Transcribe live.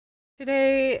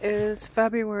Today is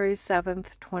February 7th,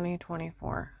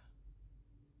 2024.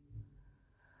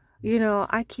 You know,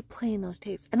 I keep playing those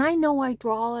tapes, and I know I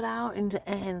draw it out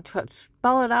and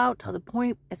spell it out to the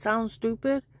point it sounds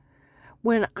stupid.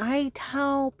 When I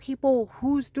tell people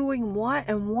who's doing what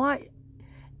and what,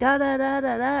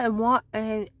 and what,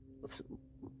 and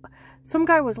some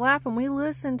guy was laughing. We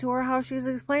listened to her how she's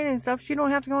explaining stuff. She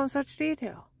don't have to go in such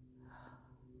detail.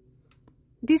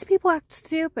 These people act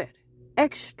stupid.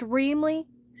 Extremely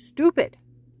stupid.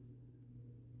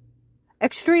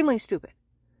 Extremely stupid.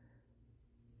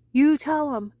 You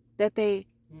tell them that they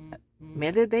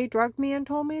admitted they drugged me and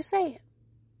told me to say it.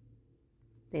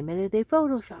 They admitted they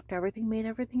photoshopped everything, made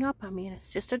everything up on me, and it's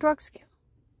just a drug scam.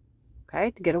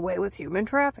 Okay? To get away with human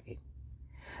trafficking.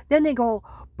 Then they go,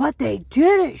 but they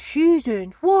did it. She's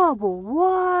in trouble.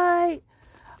 What?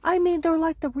 I mean, they're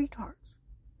like the retards.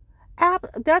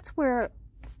 That's where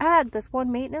Ed, this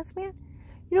one maintenance man,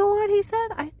 you know what he said?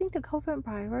 I think the COVID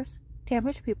virus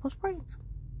damaged people's brains.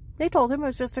 They told him it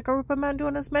was just a group of men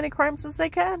doing as many crimes as they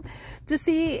can to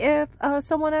see if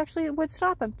someone actually would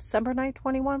stop him. December 9,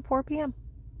 21, 4 p.m.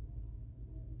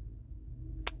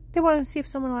 They wanted to see if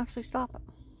someone will actually stop him.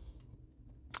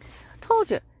 Told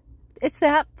you. It's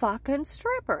that fucking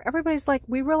stripper. Everybody's like,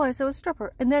 we realized it was a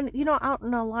stripper. And then, you know, out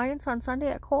in Alliance on Sunday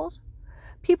at Kohl's,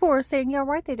 people were saying, yeah,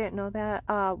 right, they didn't know that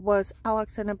was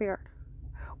Alex in a beard.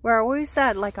 Where we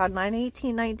said, like on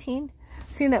 9/18/19,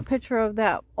 seen that picture of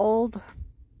that old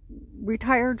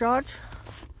retired judge.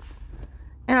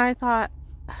 And I thought,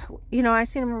 you know, I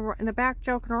seen him in the back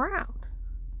joking around.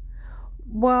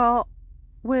 Well,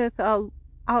 with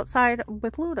outside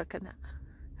with Ludic and that.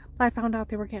 But I found out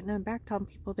they were getting in the back telling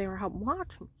people they were helping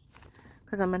watch me.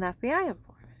 Because I'm an FBI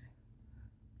informant.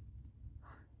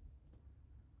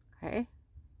 Okay?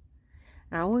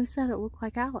 And I always said it looked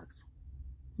like Alex.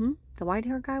 The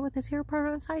white-haired guy with his hair part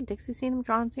on the side. Dixie seen him,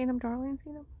 John seen him, Darlene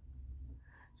seen him.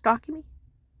 Stalking me.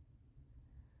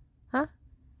 Huh?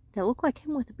 They look like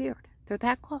him with a beard. They're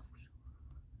that close.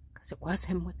 Because it was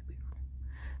him with a beard.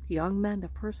 The young men the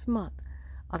first month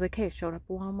of the case showed up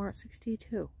at Walmart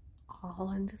 62.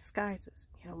 All in disguises.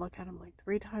 You know, look at them like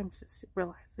 3 times to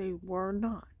realize they were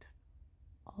not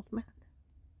old men.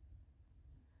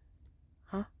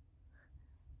 Huh?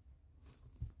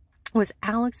 Was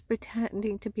Alex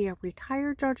pretending to be a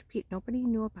retired Judge Pete? Nobody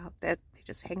knew about that. They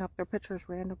just hang up their pictures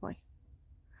randomly.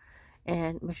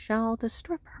 And Michelle, the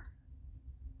stripper.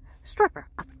 Stripper.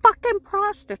 A fucking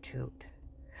prostitute.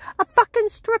 A fucking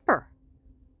stripper.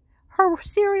 Her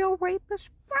serial rapist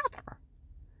brother.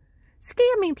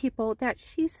 Scamming people that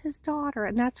she's his daughter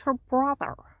and that's her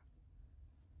brother.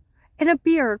 In a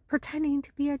beard, pretending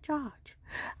to be a judge.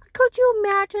 Could you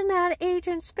imagine that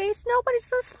agent's face? Nobody's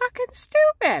this fucking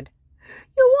stupid.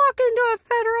 You walk into a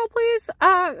federal police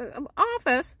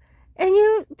office and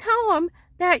you tell them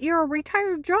that you're a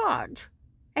retired judge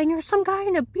and you're some guy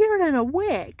in a beard and a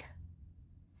wig.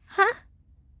 Huh?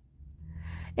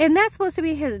 And that's supposed to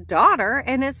be his daughter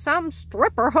and it's some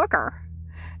stripper hooker.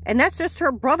 And that's just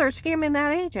her brother scamming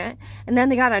that agent. And then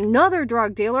they got another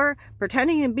drug dealer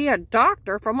pretending to be a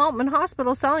doctor from Altman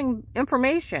Hospital selling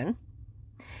information.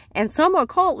 And some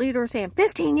occult leader saying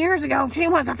 15 years ago she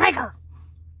was a faker.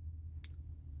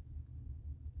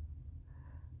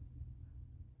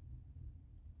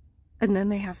 And then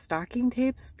they have stalking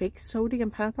tapes, fake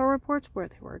sodium pentothal reports where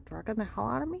they were drugging the hell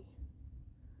out of me.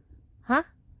 Huh?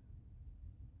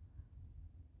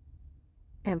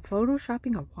 And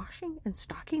photoshopping of washing and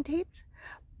stocking tapes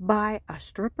by a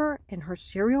stripper and her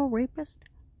serial rapist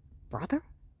brother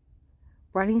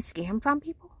running scams on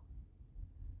people.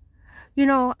 You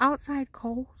know, outside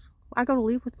Kohl's, I go to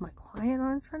leave with my client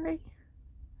on Sunday.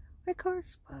 My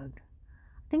car's bugged.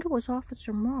 I think it was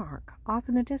Officer Mark off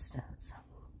in the distance.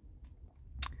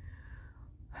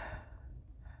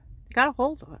 They got a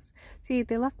hold of us. See,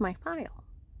 they left my file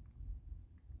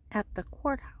at the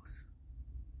courthouse.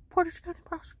 Portage County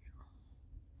Prosecutor.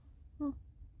 Well,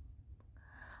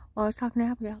 I was talking to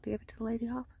Abigail to give it to the lady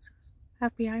officers.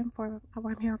 FBI informant.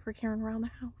 I'm here for carrying around the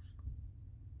house.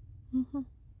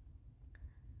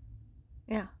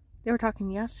 Yeah, they were talking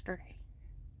yesterday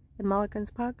in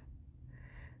Mulligan's Pug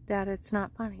that it's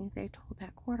not funny. They told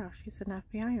that courthouse she's an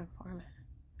FBI informant.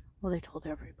 Well, they told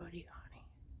everybody, honey.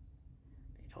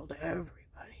 They told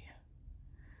everybody.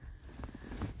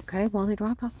 Okay, well, they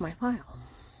dropped off my file.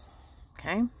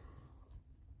 Okay?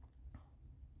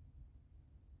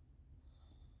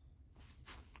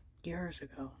 Years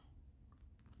ago.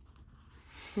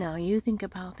 Now, you think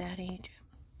about that agent.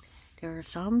 There's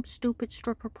some stupid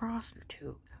stripper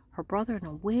prostitute, her brother in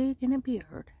a wig and a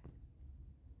beard,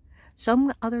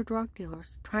 some other drug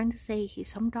dealers trying to say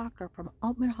he's some doctor from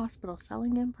Altman Hospital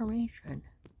selling information.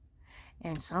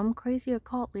 And some crazy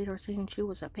occult leader saying she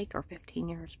was a faker 15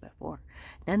 years before.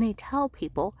 Then they tell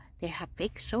people they have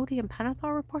fake sodium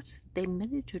pentothal reports. They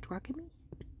admitted to drugging me.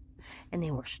 And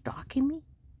they were stalking me.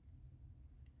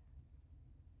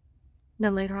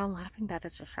 Then later on laughing that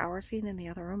it's a shower scene in the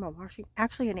other room and washing.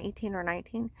 Actually in 18 or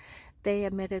 19, they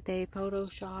admitted they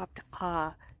photoshopped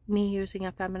me using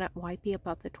a feminine wipey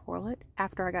above the toilet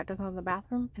after I got done in the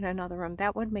bathroom in another room.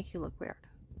 That would make you look weird.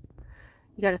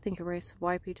 You got to think erase the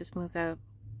wipey. Just move the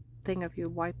thing of you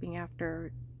wiping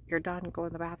after you're done. Go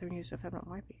in the bathroom and use a feminine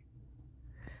wipey.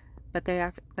 But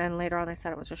then later on they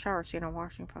said it was a shower scene on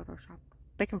washing Photoshop.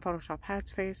 They can Photoshop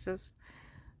heads, faces,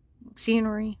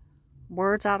 scenery,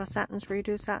 words out of sentence,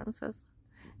 redo sentences.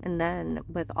 And then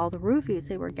with all the roofies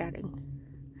they were getting,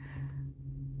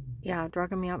 yeah,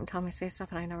 drugging me up and telling me to say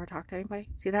stuff and I never talked to anybody.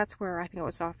 See, that's where I think it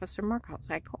was Officer Mark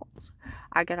outside calls.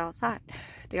 I get outside.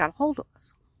 They got a hold of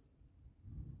us.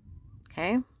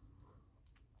 Okay?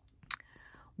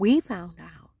 We found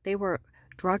out they were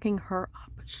drugging her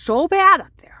up so bad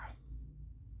up there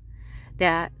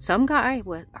that some guy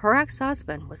with her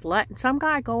ex-husband was letting some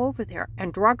guy go over there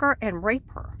and drug her and rape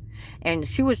her. And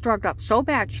she was drugged up so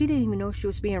bad she didn't even know she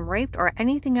was being raped or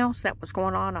anything else that was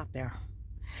going on up there.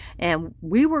 And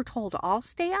we were told to all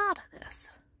stay out of this.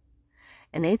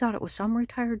 And they thought it was some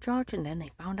retired judge, and then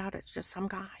they found out it's just some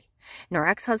guy. And her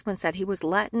ex-husband said he was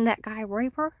letting that guy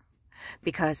rape her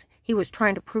because he was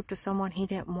trying to prove to someone he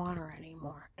didn't want her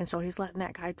anymore. And so he's letting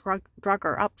that guy drug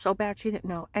her up so bad she didn't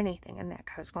know anything. And that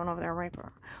guy was going over there and raping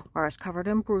her. Whereas covered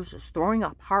in bruises, throwing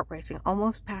up, heart racing,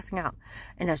 almost passing out,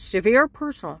 and a severe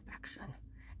personal infection.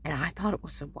 And I thought it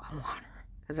was the well water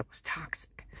because it was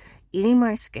toxic. Eating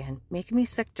my skin, making me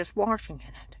sick just washing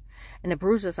in it. And the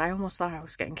bruises, I almost thought I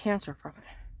was getting cancer from it.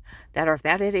 That or if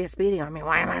that idiot's beating on me,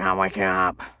 why am I not waking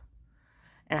up?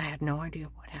 And I had no idea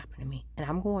what happened to me. And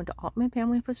I'm going to Altman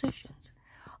Family Physicians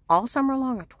all summer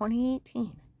long of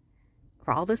 2018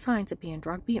 for all the signs of being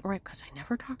drug, beat, and raped because I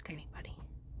never talked to anybody.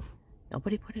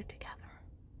 Nobody put it together.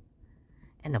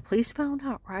 And the police found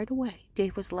out right away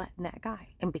Dave was letting that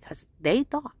guy. And because they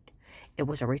thought it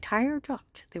was a retired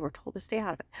judge, they were told to stay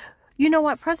out of it. You know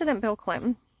what? President Bill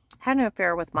Clinton had an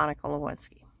affair with Monica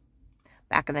Lewinsky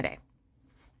back in the day.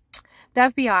 The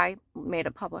FBI made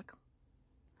it public.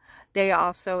 They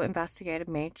also investigated,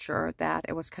 made sure that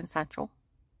it was consensual,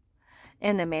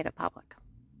 and they made it public.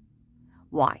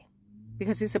 Why?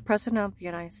 Because he's the President of the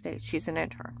United States. She's an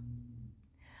intern.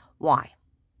 Why?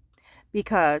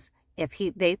 Because if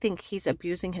they think he's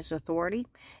abusing his authority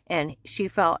and she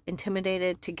felt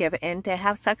intimidated to give in to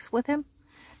have sex with him,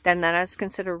 then that is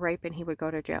considered rape and he would go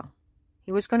to jail.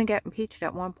 He was going to get impeached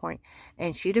at one point,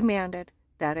 and she demanded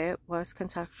that it was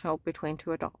consensual between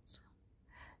two adults.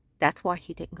 That's why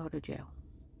he didn't go to jail.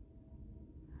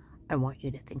 I want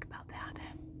you to think about that.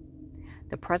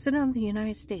 The President of the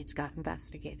United States got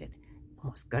investigated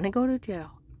and was going to go to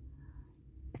jail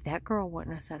if that girl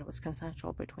wouldn't have said it was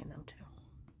consensual between them two.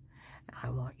 I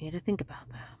want you to think about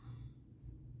that.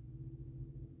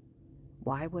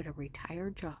 Why would a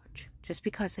retired judge, just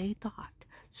because they thought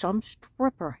some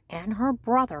stripper and her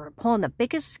brother are pulling the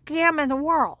biggest scam in the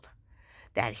world,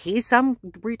 that he's some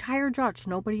retired judge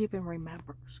nobody even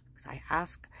remembers? Because I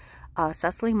asked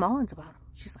Cecily Mullins about him.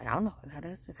 She's like, I don't know who that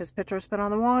is. If his picture's been on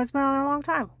the wall, it's been on there a long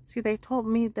time. See, they told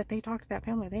me that they talked to that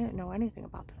family. They didn't know anything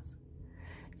about this.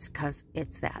 It's because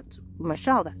it's that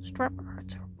Michelle, that stripper.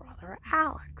 It's her brother,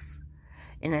 Alex.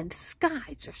 And in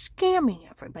disguise, they're scamming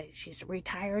everybody. She's a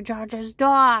retired judge's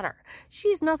daughter.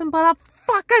 She's nothing but a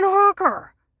fucking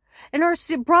hooker. And her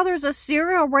brother's a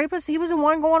serial rapist. He was the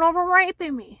one going over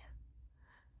raping me.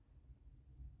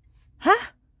 Huh?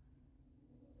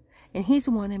 And he's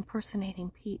the one impersonating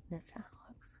Pete and it's Alex.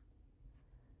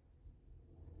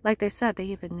 Like they said, they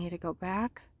even need to go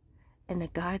back. And the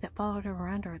guy that followed her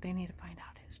around her, they need to find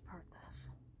out his part in this.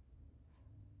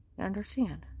 You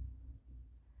understand?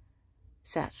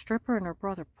 It's that stripper and her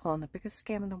brother pulling the biggest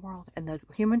scam in the world. And the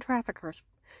human traffickers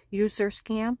use their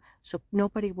scam so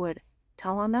nobody would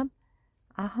tell on them.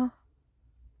 Uh-huh.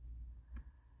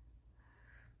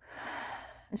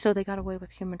 And so they got away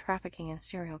with human trafficking and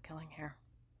serial killing here.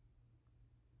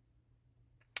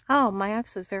 Oh, my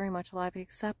ex is very much alive. He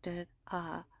accepted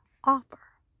offer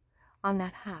on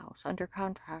that house under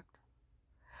contract.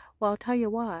 Well, I'll tell you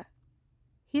what.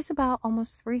 He's about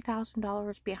almost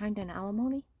 $3,000 behind in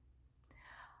alimony.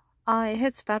 It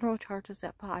hits federal charges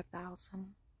at $5,000.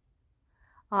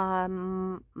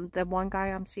 The one guy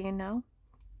I'm seeing now,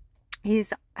 he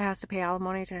has to pay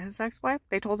alimony to his ex-wife.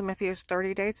 They told him if he was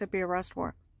 30 days, it'd be arrest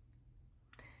warrant.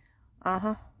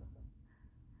 Uh-huh.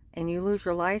 and you lose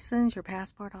your license, your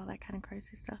passport, all that kind of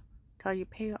crazy stuff, till you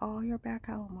pay all your back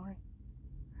alimony.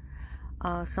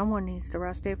 Someone needs to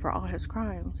arrest Dave for all his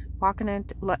crimes. Walking in,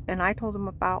 and I told him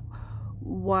about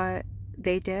what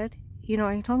they did. You know,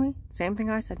 he told me, same thing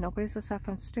I said, nobody's a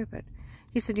effing stupid.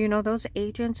 He said, you know, those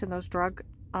agents and those drug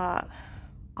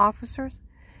officers,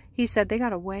 he said they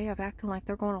got a way of acting like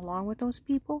they're going along with those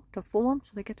people to fool them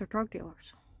so they get their drug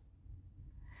dealers.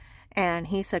 And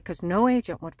he said, because no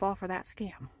agent would fall for that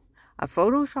scam of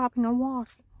photoshopping and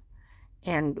washing.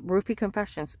 And roofie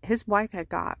confessions. His wife had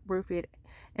got roofied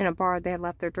in a bar. They had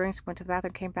left their drinks, went to the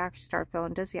bathroom, came back. She started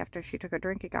feeling dizzy after she took a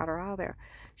drink. He got her out of there.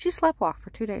 She sleptwalked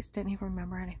for 2 days. Didn't even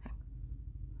remember anything.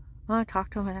 I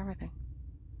talked to him and everything.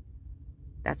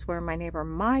 That's where my neighbor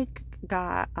Mike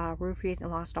got roofied and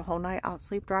lost a whole night out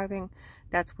sleep driving.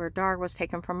 That's where Dar was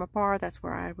taken from a bar. That's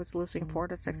where I was losing 4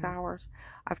 to 6 hours.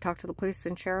 I've talked to the police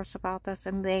and sheriffs about this,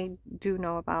 and they do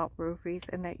know about roofies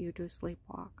and that you do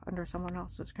sleepwalk under someone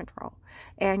else's control.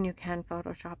 And you can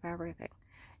Photoshop everything.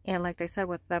 And like they said,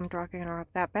 with them drugging her up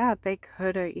that bad, they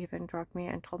could have even drugged me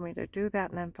and told me to do that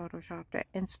and then Photoshopped it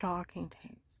in stalking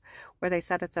tapes, where they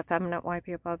said it's effeminate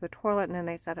wiping above the toilet, and then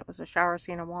they said it was a shower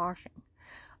scene of washing.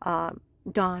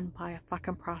 Done by a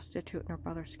fucking prostitute and her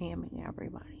brother scamming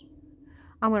everybody.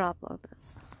 I'm going to upload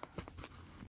this.